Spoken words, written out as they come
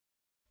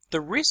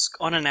The risk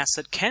on an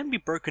asset can be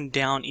broken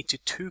down into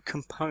two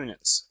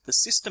components, the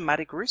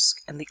systematic risk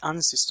and the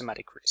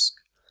unsystematic risk.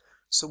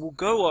 So we'll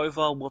go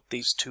over what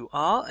these two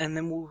are, and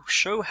then we'll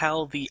show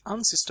how the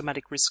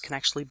unsystematic risk can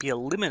actually be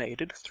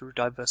eliminated through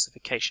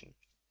diversification.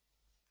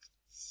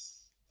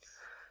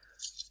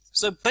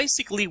 So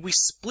basically we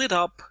split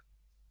up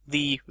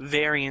the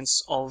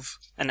variance of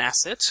an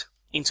asset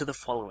into the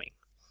following.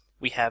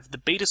 We have the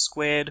beta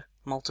squared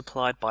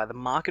multiplied by the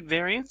market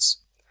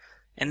variance,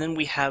 and then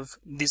we have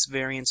this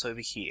variance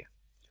over here.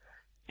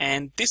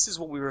 And this is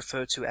what we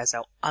refer to as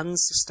our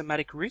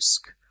unsystematic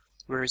risk,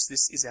 whereas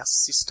this is our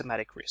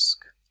systematic risk.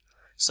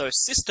 So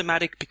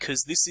systematic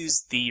because this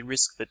is the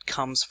risk that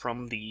comes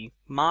from the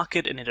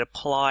market and it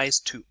applies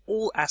to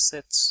all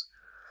assets,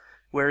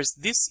 whereas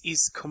this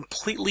is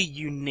completely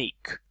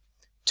unique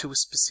to a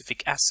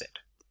specific asset.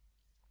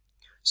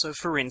 So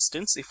for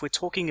instance, if we're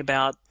talking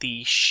about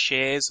the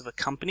shares of a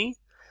company,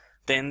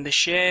 then the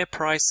share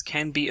price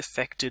can be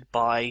affected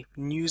by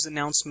news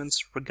announcements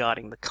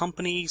regarding the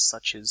company,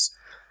 such as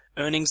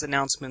earnings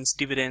announcements,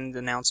 dividend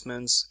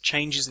announcements,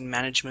 changes in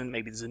management,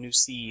 maybe there's a new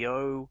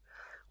CEO,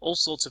 all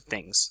sorts of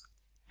things.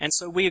 And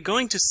so we are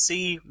going to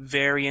see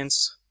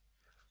variance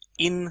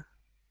in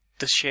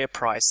the share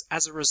price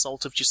as a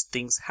result of just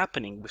things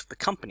happening with the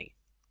company.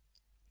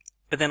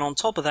 But then on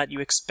top of that, you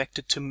expect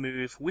it to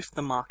move with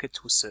the market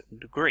to a certain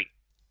degree.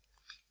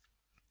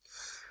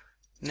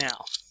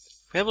 Now,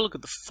 if we have a look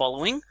at the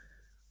following,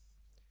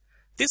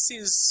 this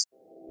is